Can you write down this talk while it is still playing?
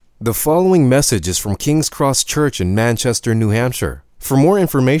The following message is from King's Cross Church in Manchester, New Hampshire. For more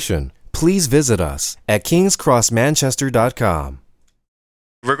information, please visit us at kingscrossmanchester.com.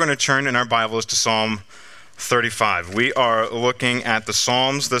 We're going to turn in our Bibles to Psalm 35. We are looking at the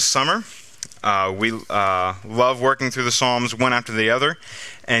Psalms this summer. We love working through the Psalms one after the other.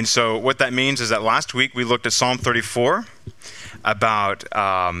 And so what that means is that last week we looked at Psalm 34 about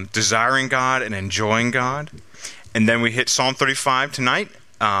desiring God and enjoying God. And then we hit Psalm 35 tonight.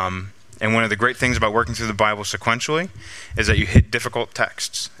 And one of the great things about working through the Bible sequentially is that you hit difficult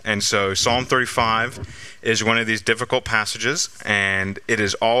texts. And so Psalm 35 is one of these difficult passages, and it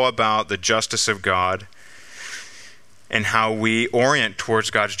is all about the justice of God and how we orient towards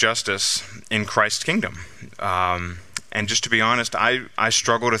God's justice in Christ's kingdom. And just to be honest, I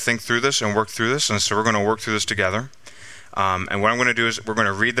struggle to think through this and work through this, and so we're going to work through this together. And what I'm going to do is we're going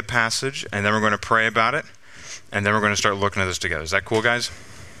to read the passage, and then we're going to pray about it, and then we're going to start looking at this together. Is that cool, guys?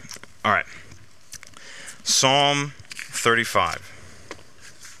 All right. Psalm 35.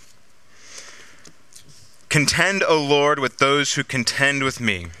 Contend, O Lord, with those who contend with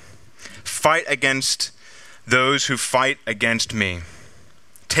me. Fight against those who fight against me.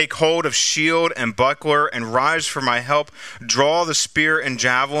 Take hold of shield and buckler and rise for my help. Draw the spear and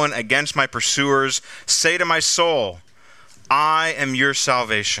javelin against my pursuers. Say to my soul, I am your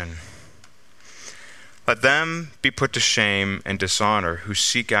salvation. Let them be put to shame and dishonor who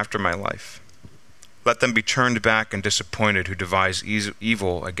seek after my life. Let them be turned back and disappointed who devise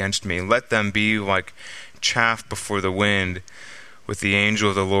evil against me. Let them be like chaff before the wind, with the angel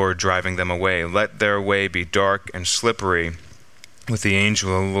of the Lord driving them away. Let their way be dark and slippery, with the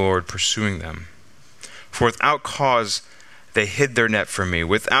angel of the Lord pursuing them. For without cause they hid their net from me.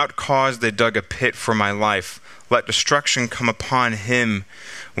 Without cause they dug a pit for my life. Let destruction come upon him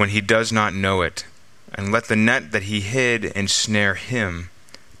when he does not know it. And let the net that he hid ensnare him.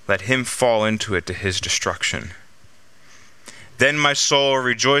 Let him fall into it to his destruction. Then my soul will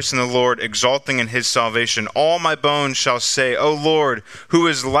rejoice in the Lord, exulting in his salvation. All my bones shall say, O Lord, who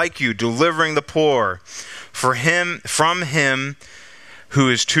is like you, delivering the poor? From him who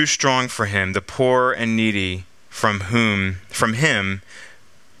is too strong for him, the poor and needy, from him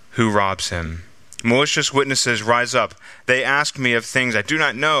who robs him. Malicious witnesses rise up. They ask me of things I do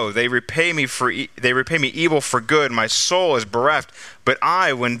not know. They repay me evil for good. My soul is bereft. But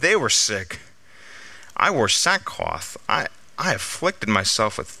I, when they were sick, I wore sackcloth. I afflicted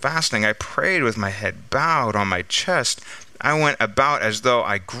myself with fasting. I prayed with my head bowed on my chest. I went about as though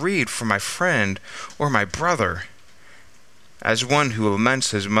I grieved for my friend or my brother. As one who laments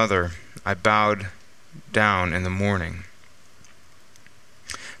his mother, I bowed down in the morning.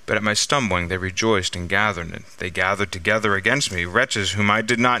 But at my stumbling they rejoiced and gathered. They gathered together against me, wretches whom I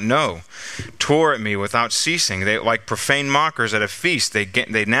did not know, tore at me without ceasing. They, like profane mockers at a feast, they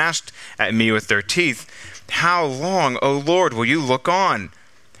gnashed at me with their teeth. How long, O Lord, will you look on?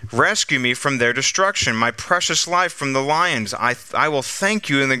 Rescue me from their destruction, my precious life from the lions. I will thank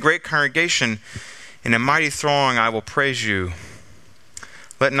you in the great congregation. In a mighty throng I will praise you.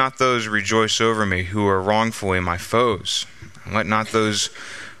 Let not those rejoice over me who are wrongfully my foes. And let not those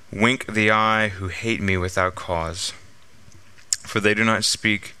wink the eye who hate me without cause. For they do not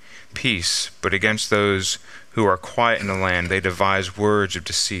speak peace, but against those who are quiet in the land they devise words of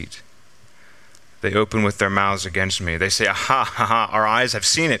deceit. They open with their mouths against me. They say, Aha, ha, ha, our eyes have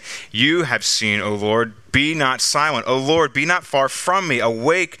seen it. You have seen, O Lord. Be not silent. O Lord, be not far from me.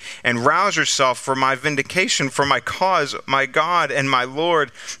 Awake and rouse yourself for my vindication, for my cause, my God and my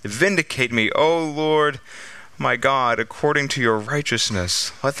Lord. Vindicate me, O Lord, my God, according to your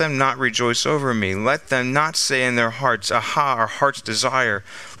righteousness. Let them not rejoice over me. Let them not say in their hearts, Aha, our heart's desire.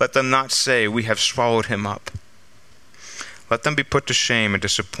 Let them not say, We have swallowed him up. Let them be put to shame and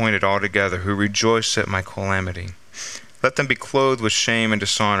disappointed altogether, who rejoice at my calamity. Let them be clothed with shame and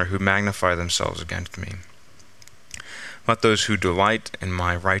dishonor, who magnify themselves against me. Let those who delight in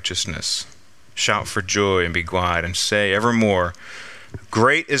my righteousness shout for joy and be glad, and say evermore,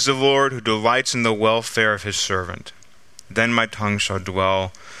 Great is the Lord who delights in the welfare of his servant. Then my tongue shall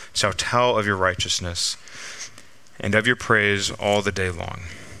tell of your righteousness, and of your praise all the day long.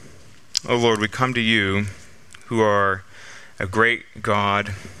 O Lord, we come to you, who are a great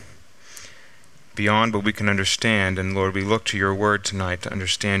God, beyond what we can understand. And Lord, we look to your word tonight to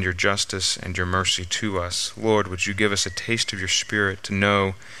understand your justice and your mercy to us. Lord, would you give us a taste of your Spirit to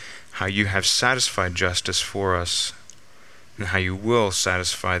know how you have satisfied justice for us and how you will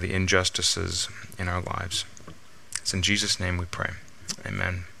satisfy the injustices in our lives. It's in Jesus' name we pray.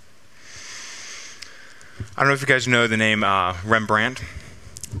 Amen. I don't know if you guys know the name Rembrandt.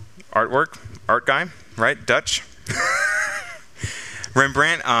 Art guy, right? Dutch.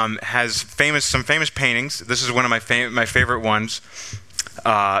 Rembrandt has some famous paintings. This is one of my favorite ones.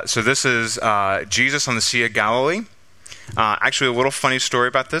 So this is Jesus on the Sea of Galilee. Actually, a little funny story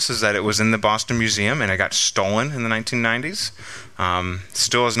about this is that it was in the Boston Museum and it got stolen in the 1990s.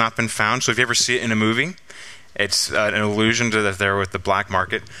 Still has not been found. So if you ever see it in a movie, it's an allusion to that they're with the black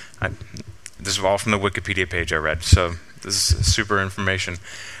market. This is all from the Wikipedia page I read. So this is super information.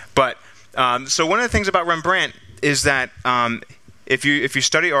 But so one of the things about Rembrandt is that if you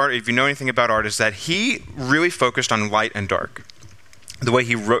study art, if you know anything about art, is that he really focused on light and dark. The way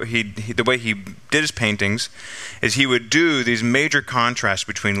the way he did his paintings is he would do these major contrasts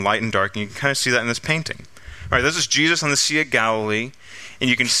between light and dark, and you can kind of see that in this painting. All right, this is Jesus on the Sea of Galilee, and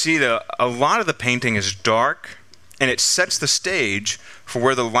you can see that a lot of the painting is dark, and it sets the stage for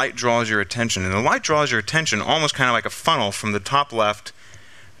where the light draws your attention. And the light draws your attention almost kind of like a funnel from the top left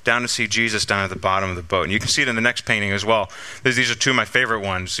down to see Jesus down at the bottom of the boat. And you can see it in the next painting as well. These are two of my favorite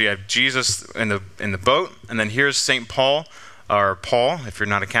ones. So you have Jesus in the boat, and then here's St. Paul, or Paul, if you're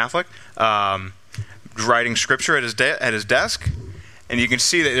not a Catholic, writing scripture at his desk. And you can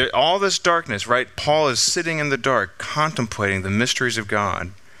see that all this darkness, right? Paul is sitting in the dark, contemplating the mysteries of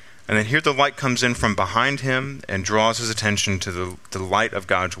God. And then here the light comes in from behind him and draws his attention to the light of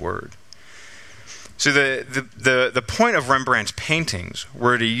God's Word. So the point of Rembrandt's paintings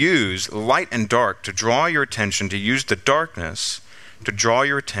were to use light and dark to draw your attention, to use the darkness to draw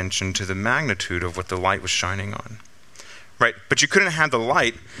your attention to the magnitude of what the light was shining on. Right? But you couldn't have the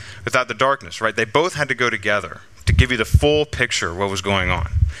light without the darkness, right? They both had to go together to give you the full picture of what was going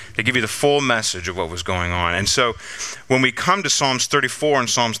on, to give you the full message of what was going on. And so when we come to Psalms 34 and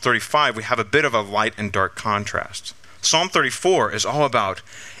Psalms 35, we have a bit of a light and dark contrast. Psalm 34 is all about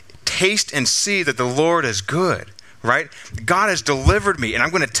taste and see that the Lord is good, right? God has delivered me, and I'm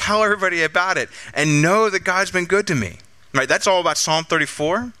going to tell everybody about it and know that God's been good to me. Right? That's all about Psalm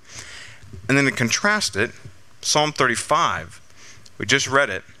 34. And then to contrast it, Psalm 35, we just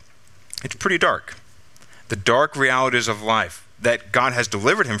read it, it's pretty dark. The dark realities of life that God has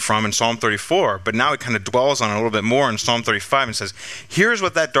delivered him from in Psalm 34, but now he kind of dwells on it a little bit more in Psalm 35 and says, here's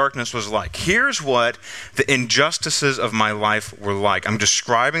what that darkness was like. Here's what the injustices of my life were like. I'm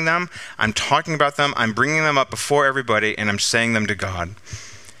describing them, I'm talking about them, I'm bringing them up before everybody, and I'm saying them to God.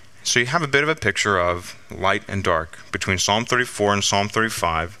 So you have a bit of a picture of light and dark between Psalm 34 and Psalm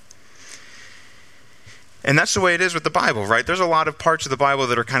 35. And that's the way it is with the Bible, right? There's a lot of parts of the Bible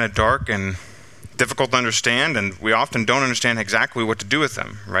that are kind of dark and difficult to understand, and we often don't understand exactly what to do with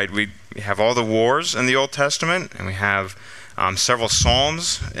them, right? We have all the wars in the Old Testament, and we have several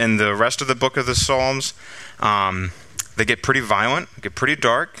Psalms in the rest of the book of the Psalms. They get pretty violent, get pretty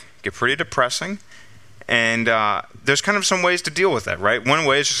dark, get pretty depressing, and there's kind of some ways to deal with that, right? One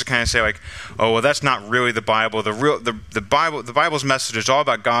way is just to kind of say like, oh, well, that's not really the Bible. The Bible's message is all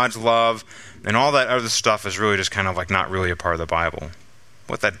about God's love, and all that other stuff is really just kind of like not really a part of the Bible.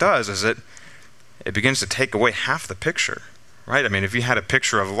 What that does is it begins to take away half the picture, right? I mean, if you had a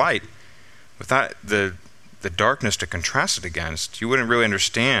picture of light without the darkness to contrast it against, you wouldn't really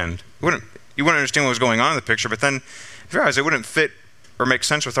understand. You wouldn't understand what was going on in the picture, but then if you realize it wouldn't fit or make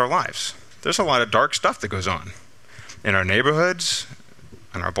sense with our lives. There's a lot of dark stuff that goes on in our neighborhoods,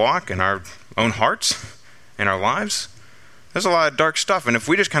 in our block, in our own hearts, in our lives. There's a lot of dark stuff, and if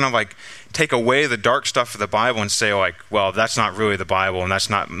we just kind of like take away the dark stuff of the Bible and say like, well, that's not really the Bible and that's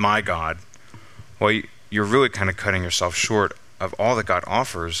not my God, well, you're really kind of cutting yourself short of all that God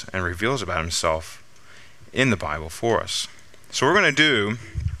offers and reveals about himself in the Bible for us. So what we're going to do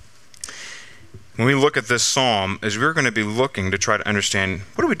when we look at this psalm is we're going to be looking to try to understand,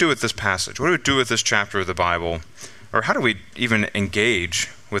 what do we do with this passage? What do we do with this chapter of the Bible? Or how do we even engage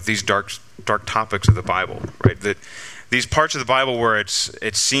with these dark topics of the Bible, right? That these parts of the Bible where it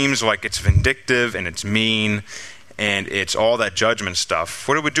seems like it's vindictive and it's mean and it's all that judgment stuff.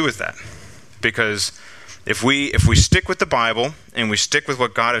 What do we do with that? Because if we stick with the Bible and we stick with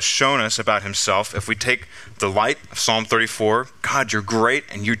what God has shown us about himself, if we take the light of Psalm 34, God, you're great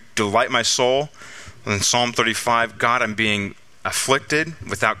and you delight my soul. And then Psalm 35, God, I'm being afflicted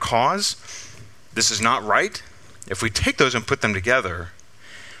without cause. This is not right. If we take those and put them together,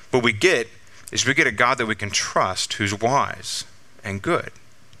 what we get is we get a God that we can trust, who's wise and good,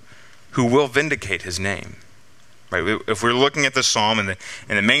 who will vindicate his name. Right? If we're looking at the psalm, and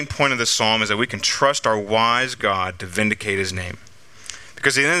the main point of the psalm is that we can trust our wise God to vindicate his name.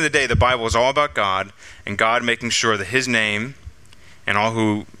 Because at the end of the day, the Bible is all about God, and God making sure that his name and all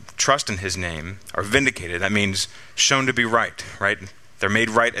who trust in his name are vindicated. That means shown to be right? They're made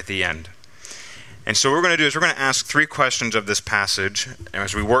right at the end. And so what we're going to do is we're going to ask 3 questions of this passage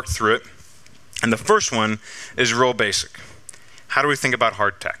as we work through it. And the first one is real basic. how do we think about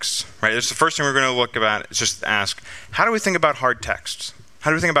hard texts? Right? That's the first thing we're going to look at. Is just ask, how do we think about hard texts? How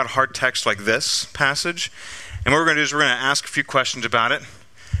do we think about hard texts like this passage? And what we're going to do is we're going to ask a few questions about it.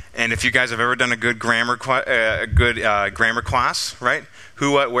 And if you guys have ever done a good grammar class, right?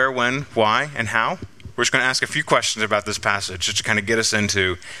 Who, what, where, when, why, and how? We're just going to ask a few questions about this passage just to kind of get us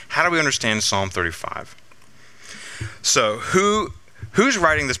into how do we understand Psalm 35. So who's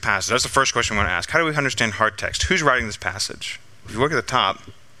writing this passage? That's the first question we want to ask. How do we understand hard text? Who's writing this passage? If you look at the top,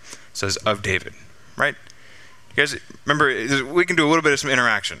 it says of David, right? You guys remember, we can do a little bit of some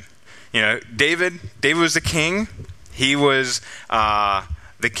interaction. You know, David was the king. He was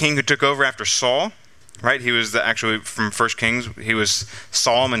the king who took over after Saul, right? He was actually from 1 Kings. He was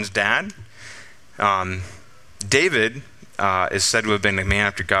Solomon's dad. David is said to have been a man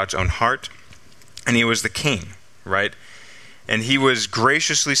after God's own heart, and he was the king, right? And he was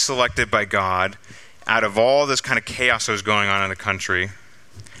graciously selected by God out of all this kind of chaos that was going on in the country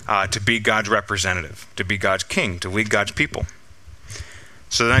to be God's representative, to be God's king, to lead God's people.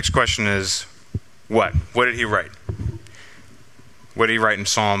 So the next question is, what? What did he write? What did he write in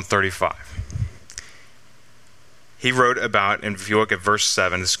Psalm 35? He wrote about, and if you look at verse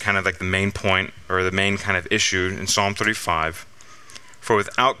 7, this is kind of like the main point, or the main kind of issue in Psalm 35, for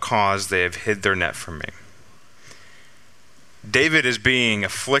without cause they have hid their net from me. David is being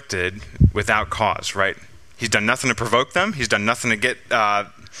afflicted without cause, right? He's done nothing to provoke them. He's done nothing to get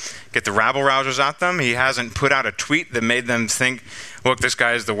the rabble-rousers at them. He hasn't put out a tweet that made them think, look, this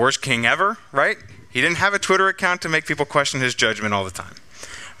guy is the worst king ever, right? He didn't have a Twitter account to make people question his judgment all the time,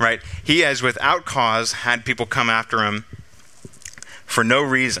 right? He has, without cause, had people come after him for no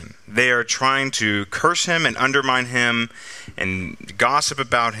reason. They are trying to curse him and undermine him and gossip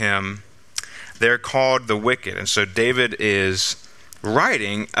about him. They're called the wicked. And so David is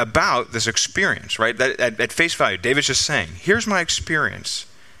writing about this experience, right? That, at face value, David's just saying, here's my experience.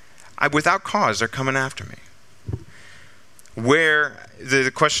 Without cause, they're coming after me. Where,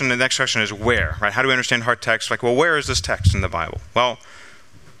 the next question is where, right? How do we understand hard text? Like, well, where is this text in the Bible? Well,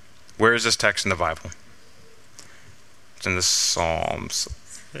 where is this text in the Bible? It's in the Psalms.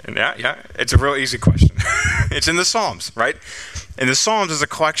 Yeah, it's a real easy question. It's in the Psalms, right? And the Psalms is a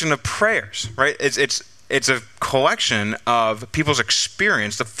collection of prayers, right? It's a collection of people's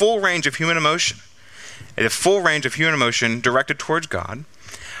experience, the full range of human emotion. The full range of human emotion directed towards God.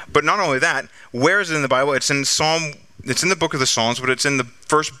 But not only that, where is it in the Bible? It's in the book of the Psalms, but it's in the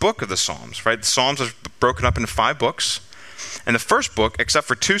first book of the Psalms, right? The Psalms are broken up into 5 books. And the first book, except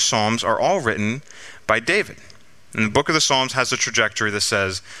for 2 Psalms, are all written by David. And the book of the Psalms has a trajectory that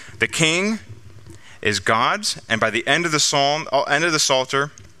says, the king is God's, and by the end of the Psalter,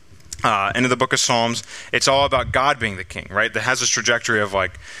 end of the book of Psalms, it's all about God being the king, right? That has this trajectory of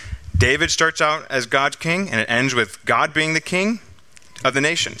like, David starts out as God's king, and it ends with God being the king of the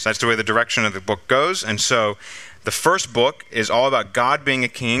nations. That's the way the direction of the book goes. And so the first book is all about God being a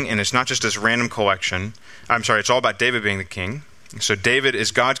king, and it's not just this random collection. It's all about David being the king. So David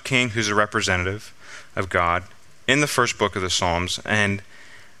is God's king who's a representative of God in the first book of the Psalms. And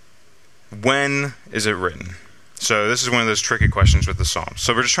when is it written? So this is one of those tricky questions with the Psalms.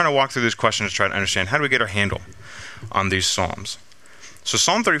 So we're just trying to walk through these questions to try to understand how do we get our handle on these Psalms. So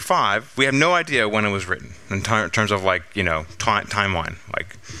Psalm 35, we have no idea when it was written in terms of timeline.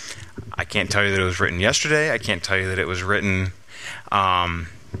 Like, I can't tell you that it was written yesterday. I can't tell you that it was written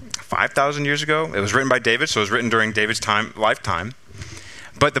 5,000 years ago. It was written by David, so it was written during David's lifetime.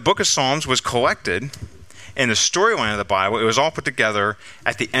 But the book of Psalms was collected in the storyline of the Bible. It was all put together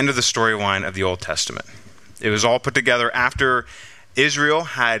at the end of the storyline of the Old Testament. It was all put together after Israel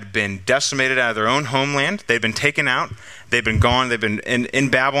had been decimated out of their own homeland. They'd been taken out. They've been gone. They've been in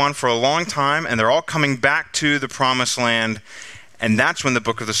Babylon for a long time, and they're all coming back to the promised land. And that's when the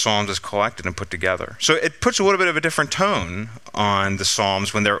book of the Psalms is collected and put together. So it puts a little bit of a different tone on the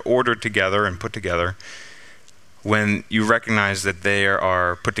Psalms when they're ordered together and put together, when you recognize that they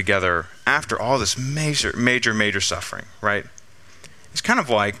are put together after all this major suffering, right? It's kind of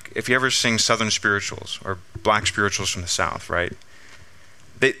like if you ever sing Southern spirituals or black spirituals from the South, right?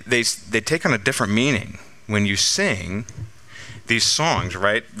 They take on a different meaning when you sing these songs,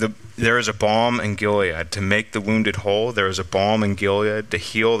 right? There is a balm in Gilead to make the wounded whole. There is a balm in Gilead to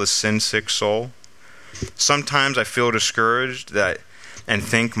heal the sin-sick soul. Sometimes I feel discouraged and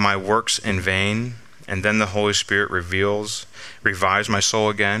think my work's in vain, and then the Holy Spirit revives my soul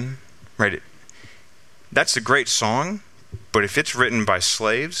again, right? That's a great song, but if it's written by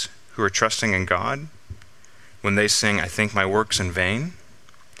slaves who are trusting in God, when they sing, I think my work's in vain,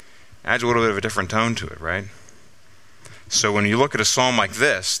 adds a little bit of a different tone to it, right? So when you look at a psalm like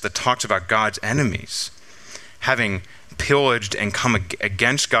this that talks about God's enemies, having pillaged and come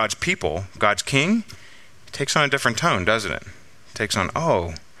against God's people, God's king, it takes on a different tone, doesn't it? It takes on,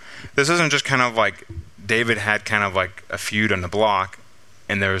 this isn't just kind of like David had kind of like a feud on the block,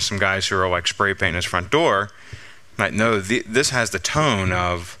 and there were some guys who were like spray painting his front door. Like, no, this has the tone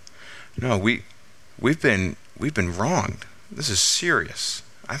of, no, we've been wronged. This is serious.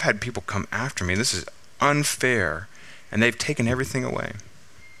 I've had people come after me. This is unfair, and they've taken everything away.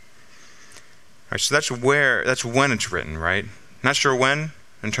 All right, so that's when it's written, right? Not sure when,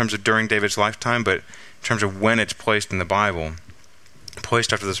 in terms of during David's lifetime, but in terms of when it's placed in the Bible,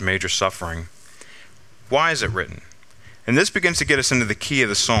 placed after this major suffering. Why is it written? And this begins to get us into the key of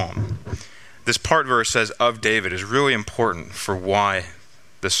the psalm. This part where it says, of David, is really important for why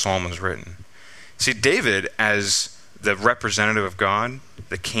this psalm was written. See, David, as the representative of God,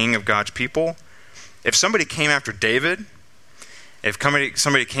 the king of God's people, if somebody came after David, if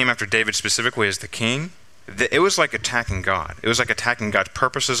somebody came after David specifically as the king, it was like attacking God. It was like attacking God's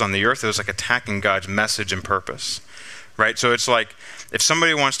purposes on the earth. It was like attacking God's message and purpose, right? So it's like if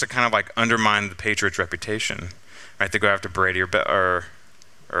somebody wants to kind of like undermine the Patriots' reputation, right? They go after Brady or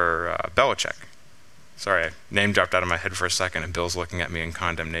Belichick. Sorry, I name dropped out of my head for a second, and Bill's looking at me in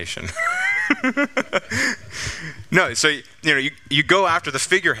condemnation. No, so you go after the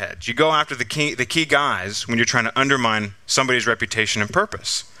figureheads. You go after the key guys when you're trying to undermine somebody's reputation and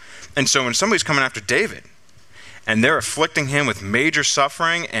purpose. And so when somebody's coming after David, and they're afflicting him with major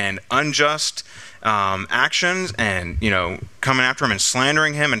suffering and unjust actions, and coming after him and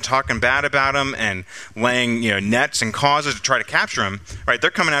slandering him and talking bad about him and laying nets and causes to try to capture him, right?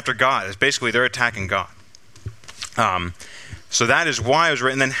 They're coming after God. It's basically they're attacking God. So that is why it was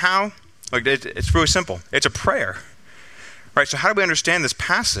written. Then how? Like it's really simple. It's a prayer, right? So how do we understand this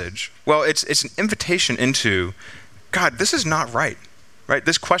passage? Well, it's an invitation into God. This is not right, right?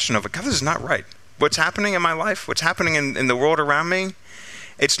 This question of God, this is not right. What's happening in my life? What's happening in the world around me?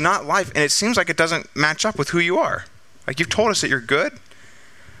 It's not life, and it seems like it doesn't match up with who you are. Like you've told us that you're good,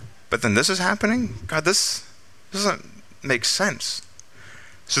 but then this is happening? God, this doesn't make sense.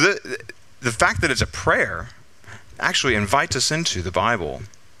 So the fact that it's a prayer actually invites us into the Bible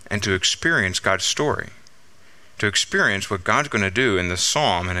and to experience God's story, to experience what God's going to do in this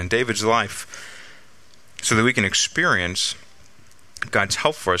psalm and in David's life so that we can experience God's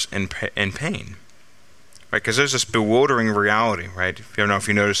help for us in pain. Right, because there's this bewildering reality, right? I don't know if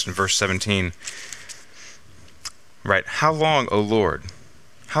you noticed in verse 17. Right, how long, O Lord?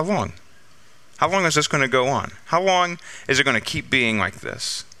 How long? How long is this going to go on? How long is it going to keep being like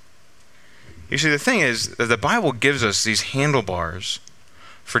this? You see, the thing is that the Bible gives us these handlebars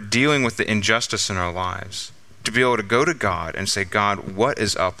for dealing with the injustice in our lives, to be able to go to God and say, God, what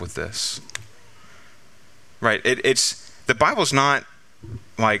is up with this? Right, it's the Bible's not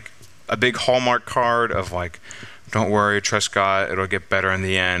like a big Hallmark card of like, don't worry, trust God, it'll get better in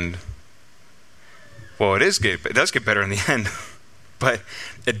the end. Well, it does get better in the end, but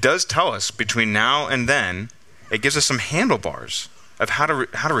it does tell us between now and then, it gives us some handlebars of how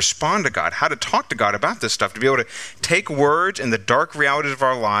to respond to God, how to talk to God about this stuff, to be able to take words in the dark realities of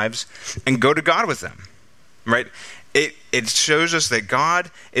our lives and go to God with them, right? It shows us that God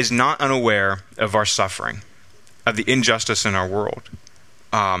is not unaware of our suffering, of the injustice in our world.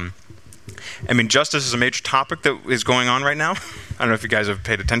 Justice is a major topic that is going on right now. I don't know if you guys have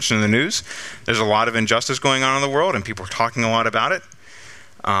paid attention to the news. There's a lot of injustice going on in the world, and people are talking a lot about it.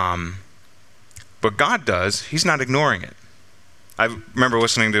 But God does. He's not ignoring it. I remember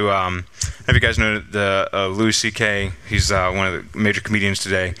listening to, if you guys know the Louis C.K., he's one of the major comedians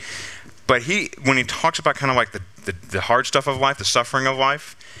today. But when he talks about kind of like the hard stuff of life, the suffering of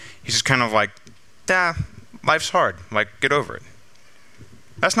life, he's just kind of like, life's hard. Like, get over it.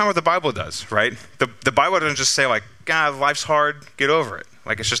 That's not what the Bible does, right? The Bible doesn't just say like, God, life's hard, get over it.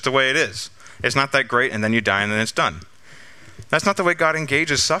 Like it's just the way it is. It's not that great, and then you die, and then it's done. That's not the way God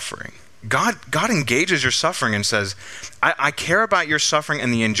engages suffering. God engages your suffering and says, I care about your suffering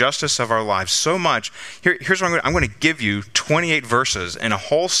and the injustice of our lives so much. Here's what I'm going to give you 28 verses in a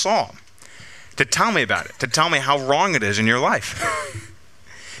whole psalm to tell me about it, to tell me how wrong it is in your life.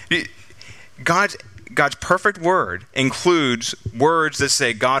 God's perfect word includes words that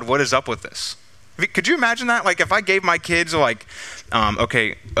say, God, what is up with this? Could you imagine that? Like if I gave my kids like,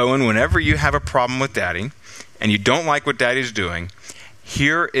 okay, Owen, whenever you have a problem with Daddy and you don't like what Daddy's doing,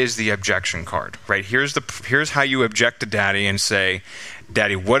 here is the objection card, right? Here's how you object to Daddy and say,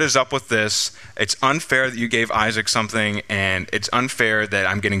 Daddy, what is up with this? It's unfair that you gave Isaac something, and it's unfair that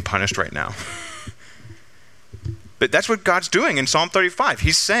I'm getting punished right now. But that's what God's doing in Psalm 35.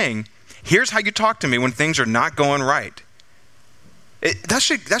 He's saying, here's how you talk to me when things are not going right.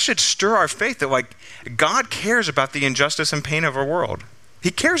 That should stir our faith that like God cares about the injustice and pain of our world.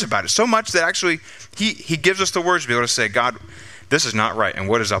 He cares about it so much that actually he gives us the words to be able to say, God, this is not right, and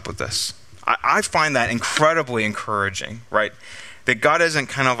what is up with this? I find that incredibly encouraging, right? That God isn't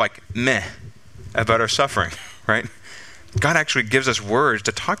kind of like meh about our suffering, right? God actually gives us words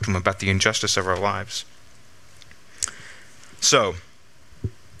to talk to him about the injustice of our lives. So,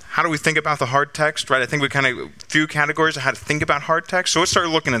 how do we think about the hard text, right? I think we kind of few categories of how to think about hard text. So let's start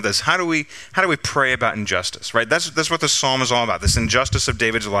looking at this. How do we pray about injustice, right? That's what the psalm is all about, this injustice of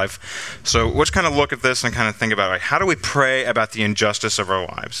David's life. So let's kind of look at this and kind of think about it. Right? How do we pray about the injustice of our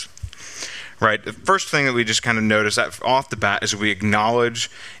lives? Right? The first thing that we just kind of notice off the bat is we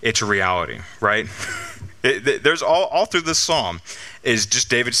acknowledge its reality, right? There's all through this psalm is just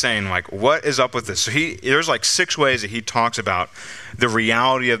David saying, like, what is up with this? So there's like 6 ways that he talks about the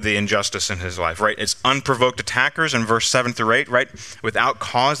reality of the injustice in his life, right? It's unprovoked attackers in verse 7 through 8, right? Without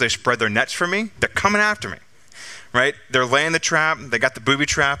cause, they spread their nets for me. They're coming after me, right? They're laying the trap. They got the booby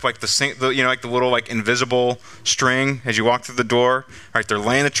trap, like like the little like invisible string as you walk through the door, right? They're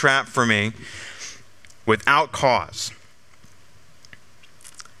laying the trap for me without cause,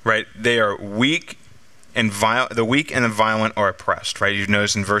 right? They are weak. And the weak and the violent are oppressed, right? You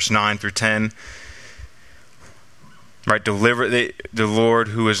notice in verse 9 through 10, right? Deliver the Lord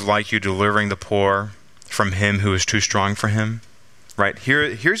who is like you, delivering the poor from him who is too strong for him, right?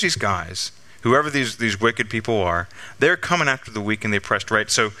 Here's these guys, whoever these wicked people are, they're coming after the weak and the oppressed, right?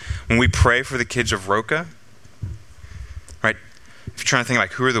 So when we pray for the kids of Roca, right? If you're trying to think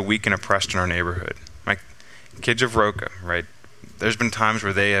like who are the weak and oppressed in our neighborhood, like kids of Roca, right? There's been times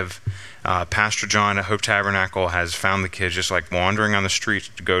where they have. Pastor John at Hope Tabernacle has found the kids just like wandering on the street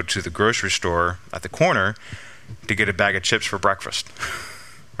to go to the grocery store at the corner to get a bag of chips for breakfast,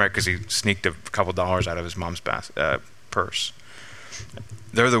 right? Because he sneaked a couple dollars out of his mom's purse.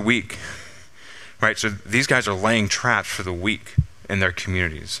 They're the weak, right? So these guys are laying traps for the weak in their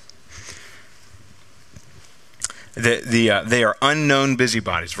communities. They are unknown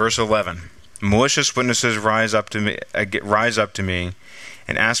busybodies. Verse 11: malicious witnesses rise up to me.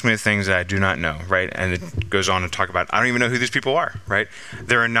 And ask me the things that I do not know, right? And it goes on to talk about, I don't even know who these people are, right?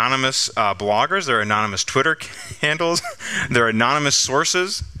 They're anonymous bloggers. They're anonymous Twitter handles. They're anonymous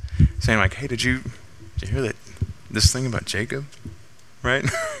sources saying like, hey, did you hear this thing about Jacob, right?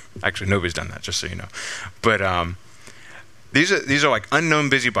 Actually, nobody's done that, just so you know. But these are like unknown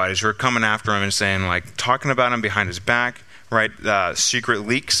busybodies who are coming after him and saying like, talking about him behind his back, right? Secret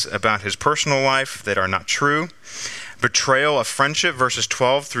leaks about his personal life that are not true. Betrayal of friendship, verses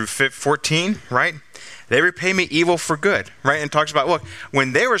 12 through 14, right? They repay me evil for good, right? And talks about, look,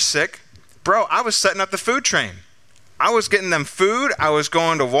 when they were sick, bro, I was setting up the food train. I was getting them food. I was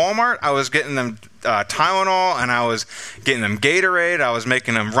going to Walmart. I was getting them Tylenol, and I was getting them Gatorade. I was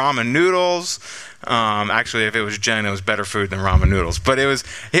making them ramen noodles. Actually, if it was Jen, it was better food than ramen noodles. But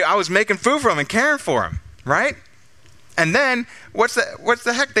I was making food for them and caring for them, right? And then what's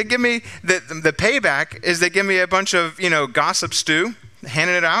the heck? They give me the payback is they give me a bunch of gossip stew,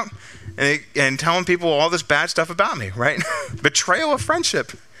 handing it out, and telling people all this bad stuff about me, right? Betrayal of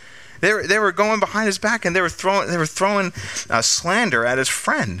friendship. They were going behind his back and they were throwing slander at his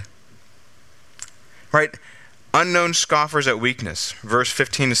friend, right? Unknown scoffers at weakness, verse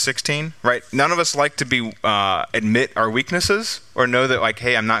 15 to 16, right? None of us like to admit our weaknesses or know that like,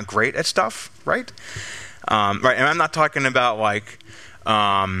 hey, I'm not great at stuff, right? Right, and I'm not talking about like,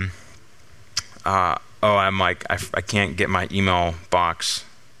 I'm like, I can't get my email box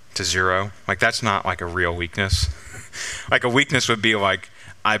to 0. Like, that's not like a real weakness. Like, a weakness would be like,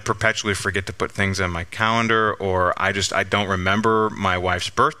 I perpetually forget to put things in my calendar, or I don't remember my wife's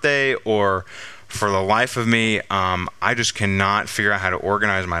birthday, or for the life of me, I just cannot figure out how to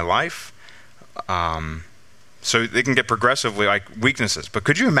organize my life. So they can get progressively like weaknesses. But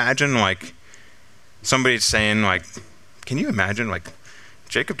could you imagine like, somebody's saying, like, can you imagine, like,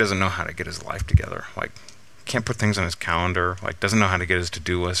 Jacob doesn't know how to get his life together. Like, can't put things on his calendar. Like, doesn't know how to get his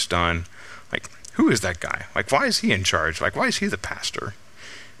to-do list done. Like, who is that guy? Like, why is he in charge? Like, why is he the pastor?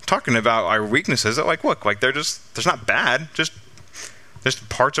 Talking about our weaknesses that, like, look, like, they're not bad. Just there's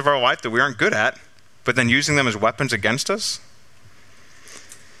parts of our life that we aren't good at. But then using them as weapons against us.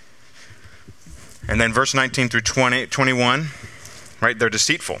 And then verse 19 through 21, right, they're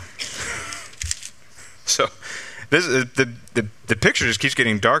deceitful. So this is, the picture just keeps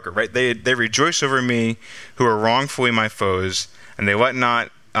getting darker, right? They rejoice over me who are wrongfully my foes, and they let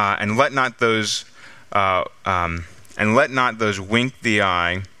not those wink the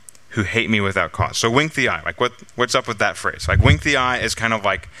eye who hate me without cause. So wink the eye, like what's up with that phrase? Like wink the eye is kind of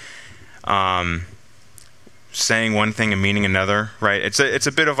like saying one thing and meaning another, right? It's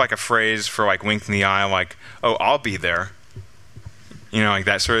a bit of like a phrase for like winking the eye, like, oh, I'll be there. Like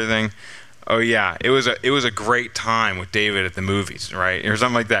that sort of thing. Oh yeah, it was a great time with David at the movies, right? Or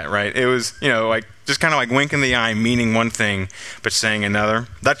something like that, right? It was, like just kind of like winking the eye, meaning one thing, but saying another.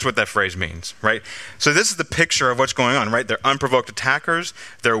 That's what that phrase means, right? So this is the picture of what's going on, right? They're unprovoked attackers.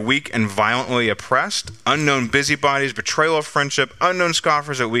 They're weak and violently oppressed. Unknown busybodies, betrayal of friendship, unknown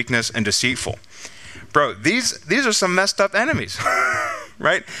scoffers at weakness, and deceitful. Bro, these are some messed up enemies,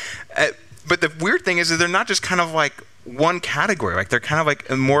 right? But the weird thing is that they're not just kind of like one category, like they're kind of like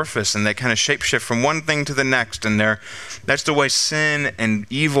amorphous, and they kind of shapeshift from one thing to the next, and that's the way sin and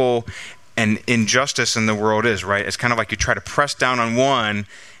evil and injustice in the world is, right? It's kind of like you try to press down on one,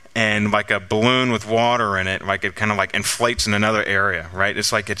 and like a balloon with water in it, like it kind of like inflates in another area, right?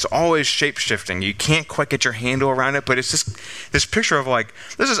 It's like it's always shape-shifting. You can't quite get your handle around it, but it's just this picture of like,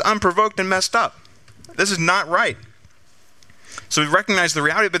 this is unprovoked and messed up. This is not right. So we recognize the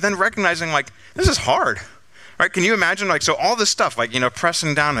reality, but then recognizing like, this is hard. Right? Can you imagine, like, so all this stuff, like,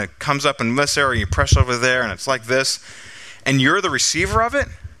 pressing down, it comes up in this area, you press over there, and it's like this, and you're the receiver of it?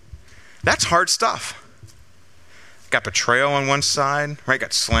 That's hard stuff. Got betrayal on one side, right?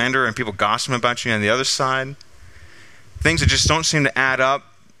 Got slander and people gossiping about you on the other side. Things that just don't seem to add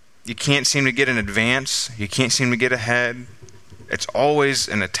up. You can't seem to get an advance. You can't seem to get ahead. It's always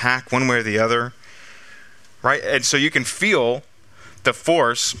an attack one way or the other, right? And so you can feel the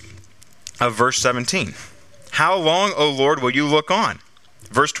force of verse 17. How long, O Lord, will you look on?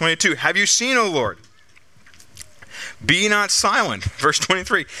 Verse 22, have you seen, O Lord? Be not silent. Verse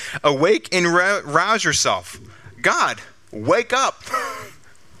 23, awake and rouse yourself. God, wake up.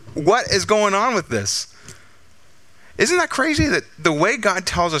 What is going on with this? Isn't that crazy that the way God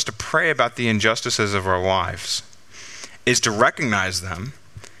tells us to pray about the injustices of our lives is to recognize them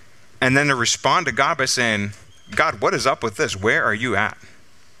and then to respond to God by saying, God, what is up with this? Where are you at?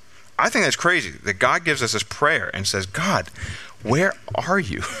 I think that's crazy that God gives us this prayer and says, God, where are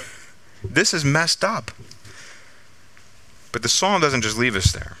you? This is messed up. But the psalm doesn't just leave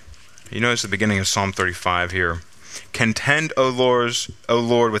us there. You notice the beginning of Psalm 35 here. Contend, O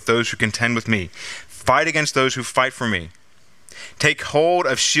Lord, with those who contend with me. Fight against those who fight for me. Take hold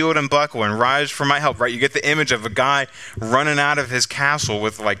of shield and buckler and rise for my help. Right? You get the image of a guy running out of his castle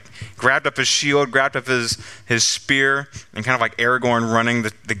with like grabbed up his shield, grabbed up his spear, and kind of like Aragorn running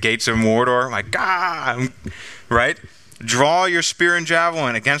the gates of Mordor. Like, right? Draw your spear and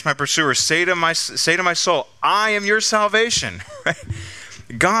javelin against my pursuers. Say to my soul, I am your salvation. Right?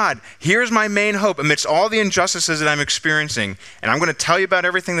 God, here's my main hope amidst all the injustices that I'm experiencing, and I'm going to tell you about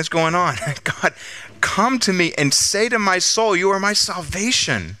everything that's going on. God, come to me and say to my soul, you are my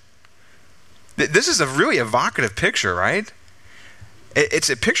salvation. This is a really evocative picture, right? It's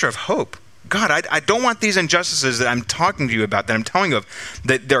a picture of hope. God, I don't want these injustices that I'm talking to you about, that I'm telling you of,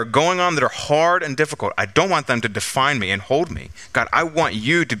 that they're going on, that are hard and difficult. I don't want them to define me and hold me. God, I want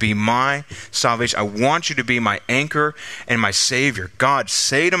you to be my salvation. I want you to be my anchor and my savior. God,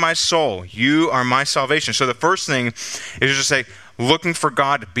 say to my soul, you are my salvation. So the first thing is just say, looking for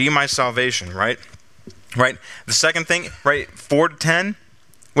God to be my salvation, right? Right? The second thing, right, 4 to 10,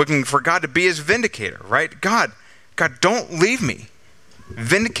 looking for God to be his vindicator, right? God, don't leave me.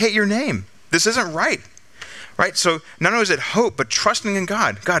 Vindicate your name. This isn't right. Right? So not only is it hope, but trusting in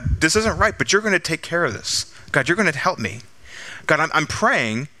God. God, this isn't right, but you're going to take care of this. God, you're going to help me. God, I'm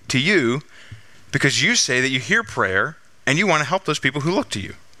praying to you because you say that you hear prayer and you want to help those people who look to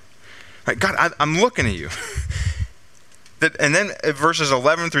you. Right? God, I'm looking at you. And then verses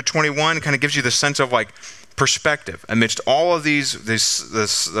 11 through 21 kind of gives you the sense of like perspective amidst all of the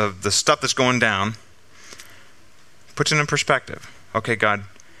stuff that's going down. Puts it in perspective. Okay, God,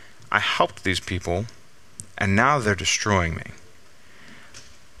 I helped these people, and now they're destroying me.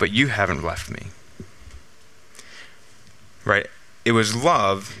 But you haven't left me. Right? It was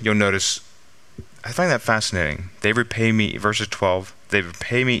love, you'll notice. I find that fascinating. They repay me, verses 12, they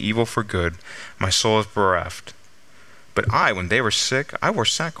repay me evil for good. My soul is bereft. But I, when they were sick, I wore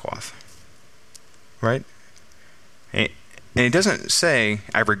sackcloth. Right? And it doesn't say,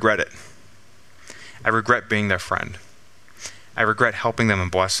 I regret it. I regret being their friend. I regret helping them and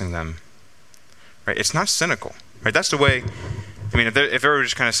blessing them. Right? It's not cynical. Right? That's the way. I mean, if they were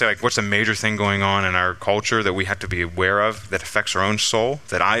just kind of say, like, what's a major thing going on in our culture that we have to be aware of that affects our own soul,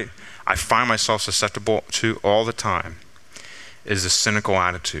 that I find myself susceptible to all the time, is a cynical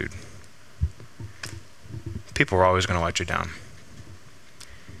attitude. People are always going to let you down.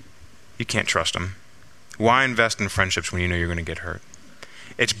 You can't trust them. Why invest in friendships when you know you're going to get hurt?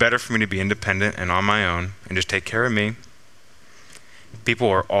 It's better for me to be independent and on my own and just take care of me. People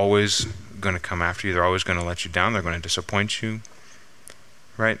are always going to come after you. They're always going to let you down. They're going to disappoint you,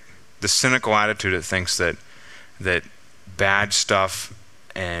 right? The cynical attitude that thinks that bad stuff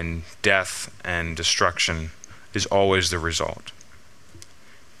and death and destruction is always the result.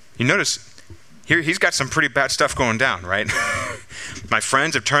 You notice here he's got some pretty bad stuff going down, right? My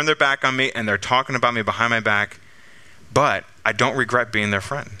friends have turned their back on me and they're talking about me behind my back, but I don't regret being their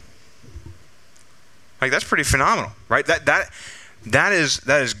friend. Like, that's pretty phenomenal, right? That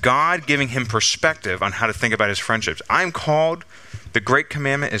is God giving him perspective on how to think about his friendships. I'm called, the great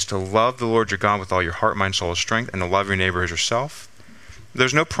commandment is to love the Lord your God with all your heart, mind, soul, and strength, and to love your neighbor as yourself.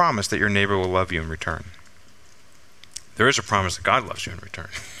 There's no promise that your neighbor will love you in return. There is a promise that God loves you in return.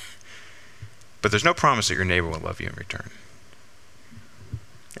 But there's no promise that your neighbor will love you in return.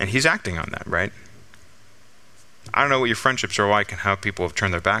 And he's acting on that, right? I don't know what your friendships are like and how people have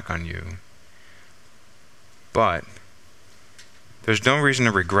turned their back on you. But there's no reason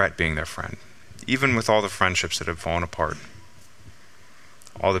to regret being their friend, even with all the friendships that have fallen apart.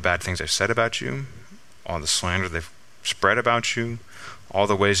 All the bad things they've said about you, all the slander they've spread about you, all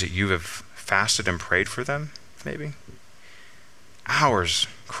the ways that you have fasted and prayed for them, maybe. Hours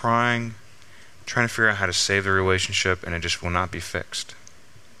crying, trying to figure out how to save the relationship, and it just will not be fixed.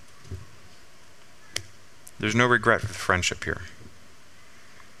 There's no regret for the friendship here.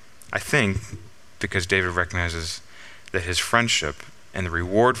 I think because David recognizes that his friendship and the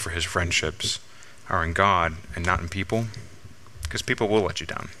reward for his friendships are in God and not in people, because people will let you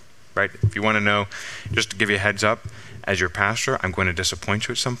down, right? If you want to know, just to give you a heads up, as your pastor, I'm going to disappoint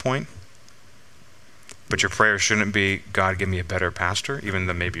you at some point. But your prayer shouldn't be, God, give me a better pastor, even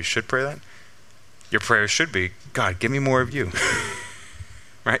though maybe you should pray that. Your prayer should be, God, give me more of you,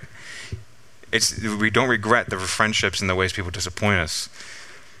 right? We don't regret the friendships and the ways people disappoint us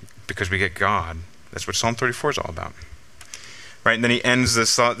because we get God. That's what Psalm 34 is all about. Right? And then he ends the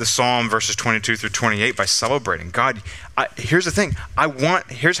psalm, verses 22 through 28, by celebrating. God, here's the thing.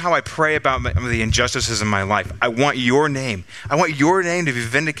 Here's how I pray about the injustices in my life. I want your name. I want your name to be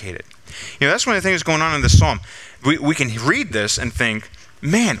vindicated. You know, that's one of the things going on in this psalm. We can read this and think,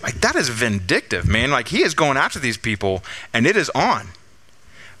 man, like, that is vindictive, man. Like, he is going after these people, and it is on.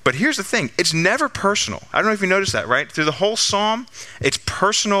 But here's the thing. It's never personal. I don't know if you noticed that, right? Through the whole psalm, it's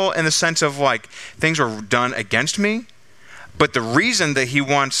personal in the sense of, like, things were done against me. But the reason that he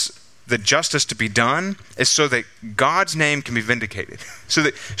wants the justice to be done is so that God's name can be vindicated. So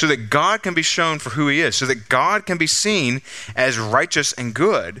that God can be shown for who he is. So that God can be seen as righteous and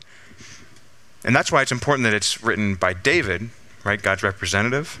good. And that's why it's important that it's written by David, right? God's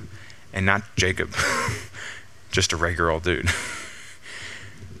representative, and not Jacob. Just a regular old dude.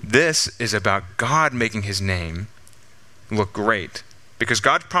 This is about God making his name look great. Because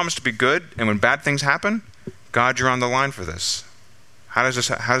God promised to be good, and when bad things happen, God, you're on the line for this. How does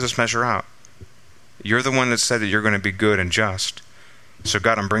this measure out? You're the one that said that you're going to be good and just. So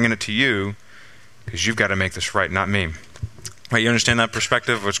God, I'm bringing it to you because you've got to make this right, not me. Right, you understand that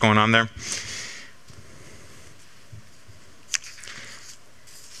perspective, what's going on there?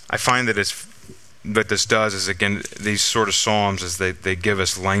 I find that what this does is, again, these sort of psalms is they give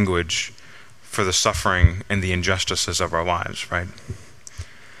us language for the suffering and the injustices of our lives, right?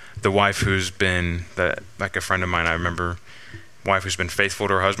 The wife who's been, like a friend of mine, I remember, wife who's been faithful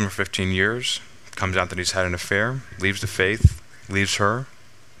to her husband for 15 years, comes out that he's had an affair, leaves the faith, leaves her.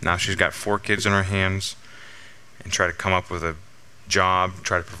 Now she's got 4 kids in her hands and try to come up with a job,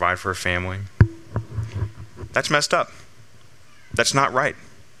 try to provide for her family. That's messed up. That's not right.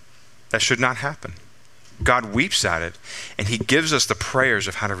 That should not happen. God weeps at it, and he gives us the prayers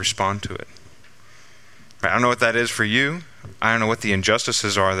of how to respond to it. I don't know what that is for you. I don't know what the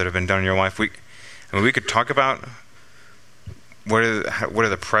injustices are that have been done in your life. We could talk about what are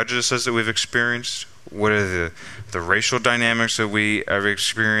the prejudices that we've experienced. What are the racial dynamics that we have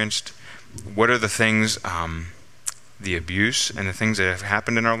experienced? What are the things, the abuse and the things that have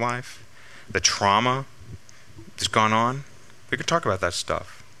happened in our life? The trauma that's gone on? We could talk about that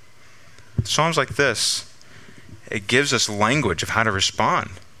stuff. Psalms like this, it gives us language of how to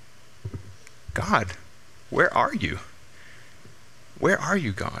respond. God, where are you? Where are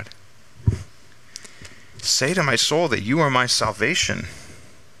you, God? Say to my soul that you are my salvation.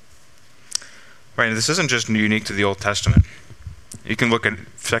 Right, and this isn't just unique to the Old Testament. You can look at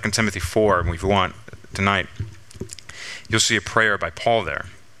 2 Timothy 4 if you want tonight. You'll see a prayer by Paul there.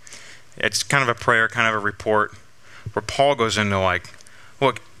 It's kind of a prayer, kind of a report, where Paul goes into like,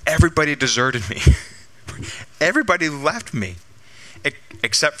 look, everybody deserted me. Everybody left me.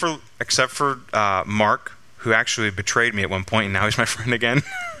 Except for Mark, who actually betrayed me at one point, and now he's my friend again.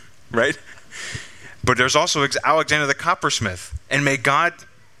 Right? But there's also Alexander the coppersmith. And may God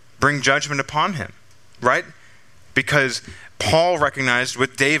bring judgment upon him, right? Because Paul recognized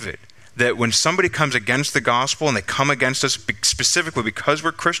with David that when somebody comes against the gospel and they come against us specifically because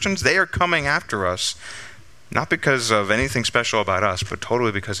we're Christians, they are coming after us, not because of anything special about us, but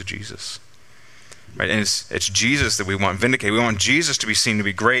totally because of Jesus. Right? And it's Jesus that we want vindicated. We want Jesus to be seen to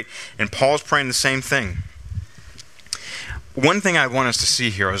be great. And Paul's praying the same thing. One thing I want us to see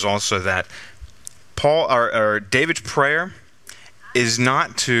here is also that David's prayer is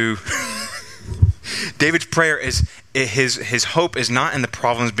not to... David's prayer is, his hope is not in the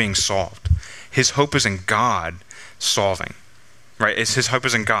problems being solved. His hope is in God solving. Right? His hope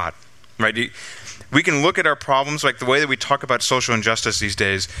is in God. Right? We can look at our problems, like the way that we talk about social injustice these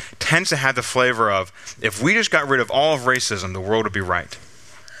days tends to have the flavor of, if we just got rid of all of racism, the world would be right.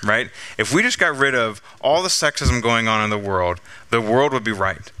 Right? If we just got rid of all the sexism going on in the world would be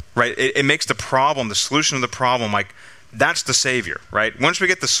right. Right? It makes the problem, the solution of the problem, like that's the savior. Right? Once we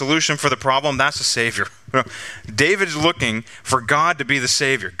get the solution for the problem, that's the savior. David's looking for God to be the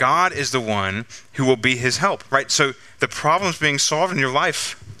savior. God is the one who will be his help. Right? So the problem's being solved in your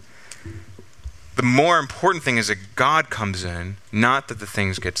life. The more important thing is that God comes in, not that the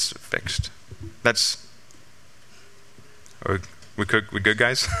things gets fixed. That's... We good,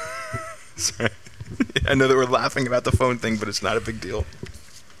 guys? Sorry. I know that we're laughing about the phone thing, but it's not a big deal.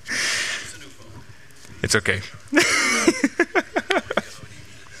 It's a new phone. It's okay.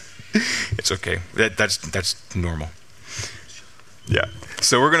 It's okay. That's normal. Yeah.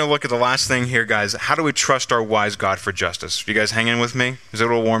 So we're going to look at the last thing here, guys. How do we trust our wise God for justice? You guys hanging with me? Is it a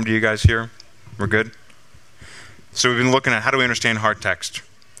little warm to you guys here? We're good? So we've been looking at how do we understand hard text.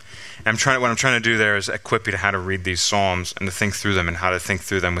 And what I'm trying to do there is equip you to how to read these Psalms and to think through them and how to think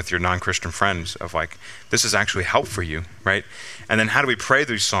through them with your non-Christian friends of like, this is actually help for you, right? And then how do we pray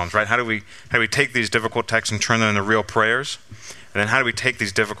these Psalms, right? How do we take these difficult texts and turn them into real prayers? And then how do we take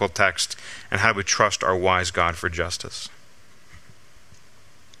these difficult texts and how do we trust our wise God for justice?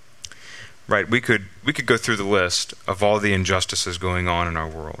 Right, we could go through the list of all the injustices going on in our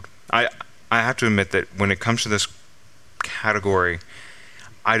world. I have to admit that when it comes to this category,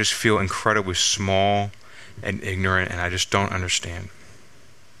 I just feel incredibly small and ignorant, and I just don't understand.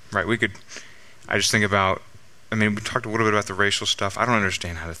 Right? I just think about, we talked a little bit about the racial stuff. I don't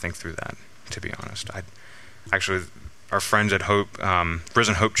understand how to think through that, to be honest. Actually, our friends at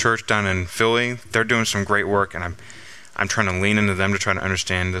Risen Hope Church down in Philly, they're doing some great work, and I'm trying to lean into them to try to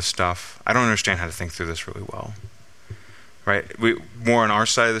understand this stuff. I don't understand how to think through this really well. Right? More on our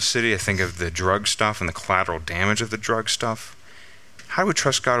side of the city, I think of the drug stuff and the collateral damage of the drug stuff. How do we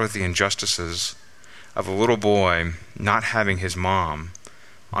trust God with the injustices of a little boy not having his mom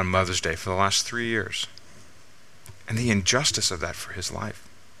on Mother's Day for the last 3 years? And the injustice of that for his life.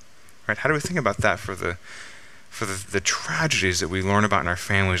 Right? How do we think about that for the tragedies that we learn about in our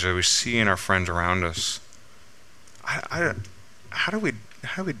families, that we see in our friends around us? How do we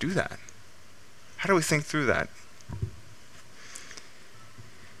do that? How do we think through that?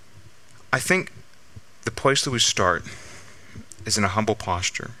 I think the place that we start is in a humble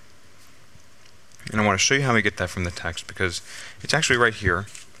posture. And I want to show you how we get that from the text because it's actually right here,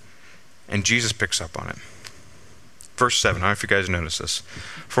 and Jesus picks up on it. Verse 7, I don't know if you guys notice this.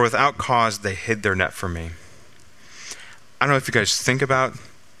 For without cause they hid their net from me. I don't know if you guys think about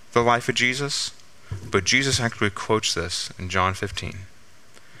the life of Jesus, but Jesus actually quotes this in John 15.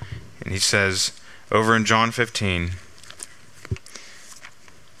 And he says, over in John 15,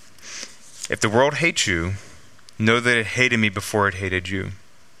 if the world hates you, know that it hated me before it hated you.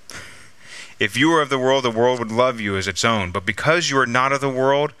 If you were of the world would love you as its own. But because you are not of the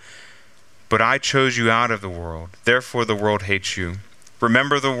world, but I chose you out of the world, therefore the world hates you.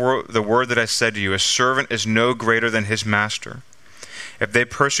 Remember the word that I said to you, a servant is no greater than his master. If they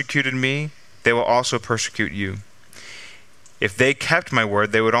persecuted me, they will also persecute you. If they kept my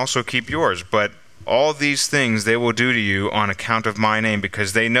word, they would also keep yours. But all these things they will do to you on account of my name,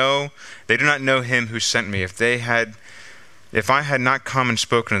 because they do not know him who sent me. If I had not come and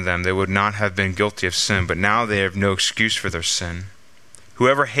spoken to them, they would not have been guilty of sin, but now they have no excuse for their sin.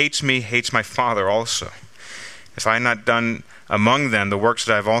 Whoever hates me hates my Father also. If I had not done among them the works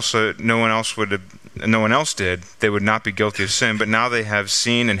that no one else did, they would not be guilty of sin. But now they have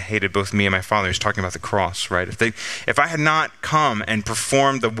seen and hated both me and my Father. He's talking about the cross, right? If I had not come and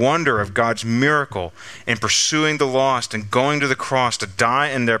performed the wonder of God's miracle in pursuing the lost and going to the cross to die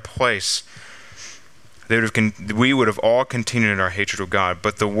in their place, we would have all continued in our hatred of God.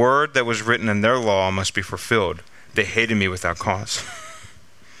 But the word that was written in their law must be fulfilled. They hated me without cause.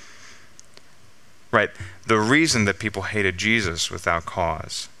 Right? The reason that people hated Jesus without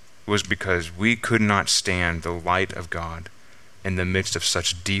cause was because we could not stand the light of God. in the midst of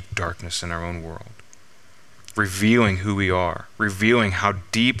such deep darkness in our own world, revealing who we are, revealing how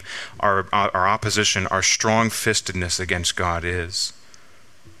deep our opposition, our strong-fistedness against God is.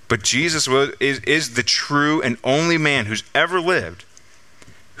 But Jesus is the true and only man who's ever lived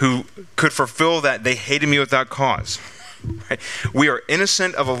who could fulfill that "they hated me without cause." Right? We are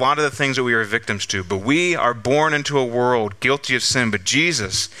innocent of a lot of the things that we are victims to, but we are born into a world guilty of sin. But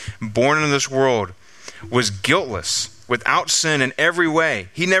Jesus, born into this world, was guiltless, without sin in every way.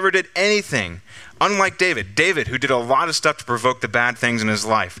 He never did anything. Unlike David, who did a lot of stuff to provoke the bad things in his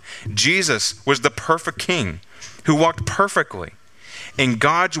life. Jesus was the perfect king who walked perfectly in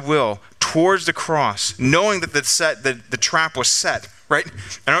God's will towards the cross, knowing that the trap was set. Right?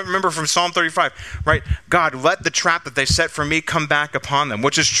 And I remember from Psalm 35, right? God, let the trap that they set for me come back upon them,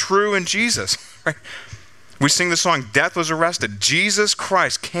 which is true in Jesus. Right? We sing the song, "Death was arrested." Jesus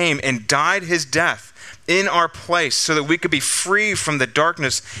Christ came and died his death in our place so that we could be free from the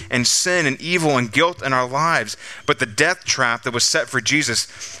darkness and sin and evil and guilt in our lives. But the death trap that was set for Jesus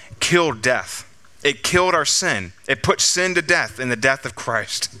killed death. It killed our sin. It put sin to death in the death of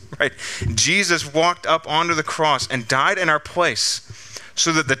Christ. Right? Jesus walked up onto the cross and died in our place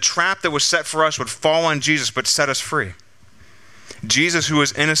so that the trap that was set for us would fall on Jesus but set us free. Jesus, who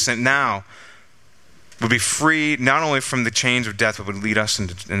was innocent now, would be free not only from the chains of death, but would lead us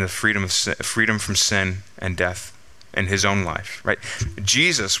into the freedom from sin and death in his own life. Right?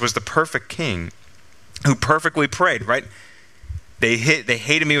 Jesus was the perfect king who perfectly prayed. Right? They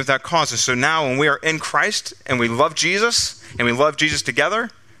hated me without cause. And so now when we are in Christ and we love Jesus and we love Jesus together,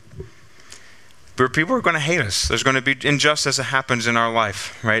 but people are going to hate us. There's going to be injustice that happens in our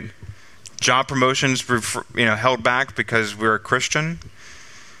life, right? Job promotions, held back because we're a Christian.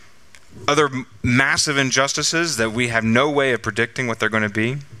 Other massive injustices that we have no way of predicting what they're going to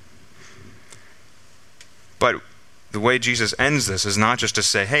be. But the way Jesus ends this is not just to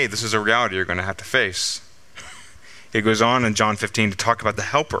say, hey, this is a reality you're going to have to face. It goes on in John 15 to talk about the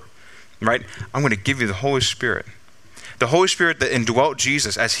helper, right? I'm going to give you the Holy Spirit. The Holy Spirit that indwelt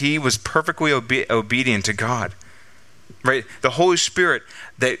Jesus as he was perfectly obedient to God. Right? The Holy Spirit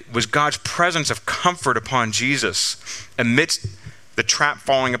that was God's presence of comfort upon Jesus amidst the trap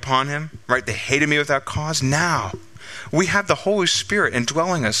falling upon him. Right? They hated me without cause. Now, we have the Holy Spirit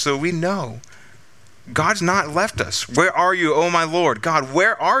indwelling us so we know God's not left us. Where are you, oh my Lord? God,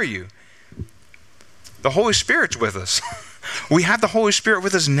 where are you? The Holy Spirit's with us. We have the Holy Spirit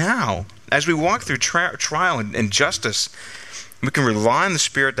with us now. As we walk through trial and justice, we can rely on the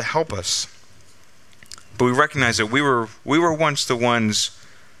Spirit to help us. But we recognize that we were once the ones,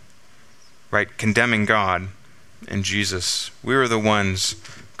 right, condemning God and Jesus. We were the ones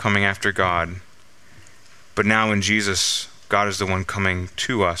coming after God. But now in Jesus, God is the one coming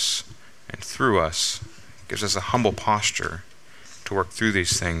to us and through us. It gives us a humble posture to work through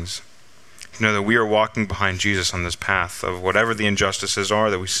these things. To know that we are walking behind Jesus on this path of whatever the injustices are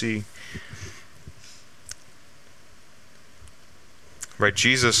that we see. Right,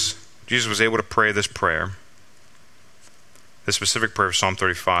 Jesus was able to pray this prayer, this specific prayer of Psalm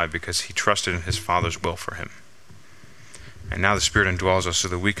 35, because he trusted in his Father's will for him. And now the Spirit indwells us so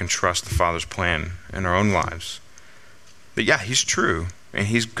that we can trust the Father's plan in our own lives. That yeah, he's true, and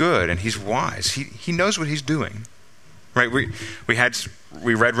he's good, and he's wise. He knows what he's doing. Right?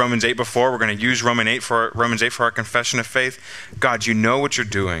 We read Romans 8 before. We're going to use Romans 8 for our confession of faith. God, you know what you're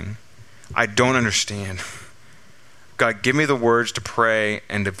doing. I don't understand. God, give me the words to pray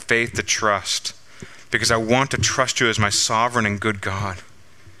and the faith to trust, because I want to trust you as my sovereign and good God.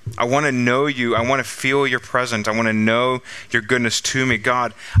 I want to know you. I want to feel your presence. I want to know your goodness to me.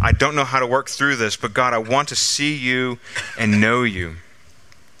 God, I don't know how to work through this, but God, I want to see you and know you,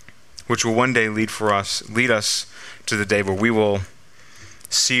 which will one day lead us to the day where we will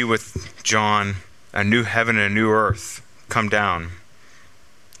see with John a new heaven and a new earth come down,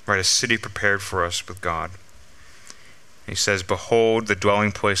 right? A city prepared for us with God. He says, behold, the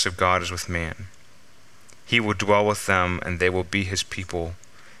dwelling place of God is with man. He will dwell with them, and they will be his people,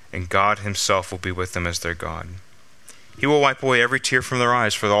 and God himself will be with them as their God. He will wipe away every tear from their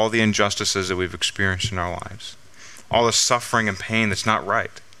eyes for all the injustices that we've experienced in our lives, all the suffering and pain that's not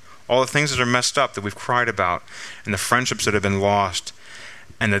right, all the things that are messed up that we've cried about, and the friendships that have been lost,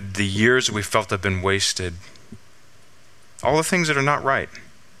 and the years that we felt have been wasted. All the things that are not right,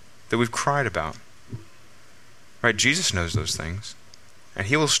 that we've cried about. Right? Jesus knows those things. And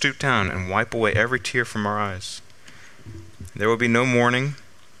he will stoop down and wipe away every tear from our eyes. There will be no mourning,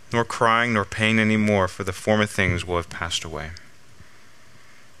 nor crying, nor pain anymore, for the former things will have passed away.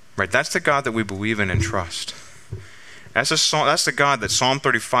 Right? That's the God that we believe in and trust. That's the God that Psalm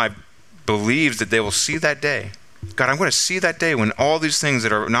 35 believes that they will see that day. God, I'm going to see that day when all these things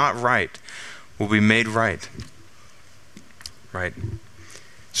that are not right will be made right. Right?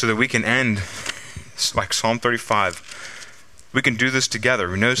 So that we can end like Psalm 35. We can do this together.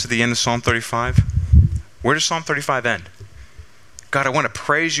 We notice at the end of Psalm 35, where does Psalm 35 end? God, I want to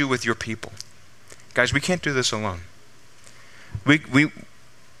praise you with your people. Guys, we can't do this alone.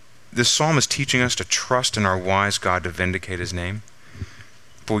 This psalm is teaching us to trust in our wise God to vindicate his name.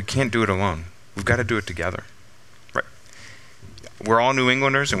 But we can't do it alone. We've got to do it together. Right? We're all New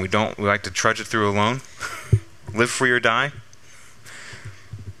Englanders and we like to trudge it through alone. Live free or die.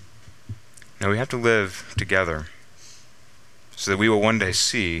 No, we have to live together so that we will one day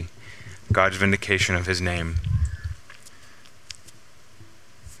see God's vindication of his name.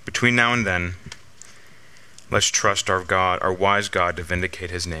 Between now and then, let's trust our God, our wise God, to vindicate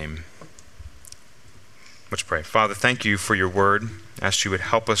his name. Let's pray. Father, thank you for your word. I ask you would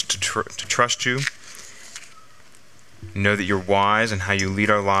help us to trust you, know that you're wise and how you lead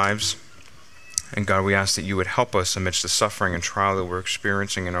our lives. And God, we ask that you would help us amidst the suffering and trial that we're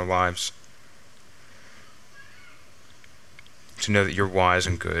experiencing in our lives, to know that you're wise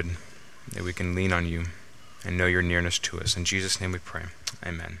and good, that we can lean on you and know your nearness to us. In Jesus' name we pray.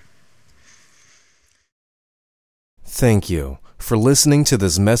 Amen. Thank you for listening to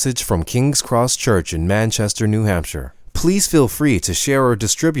this message from King's Cross Church in Manchester, New Hampshire. Please feel free to share or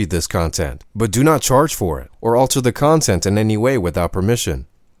distribute this content, but do not charge for it or alter the content in any way without permission.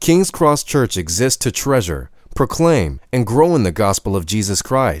 King's Cross Church exists to treasure, proclaim, and grow in the gospel of Jesus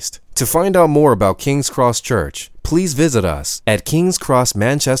Christ. To find out more about King's Cross Church, please visit us at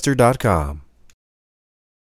kingscrossmanchester.com.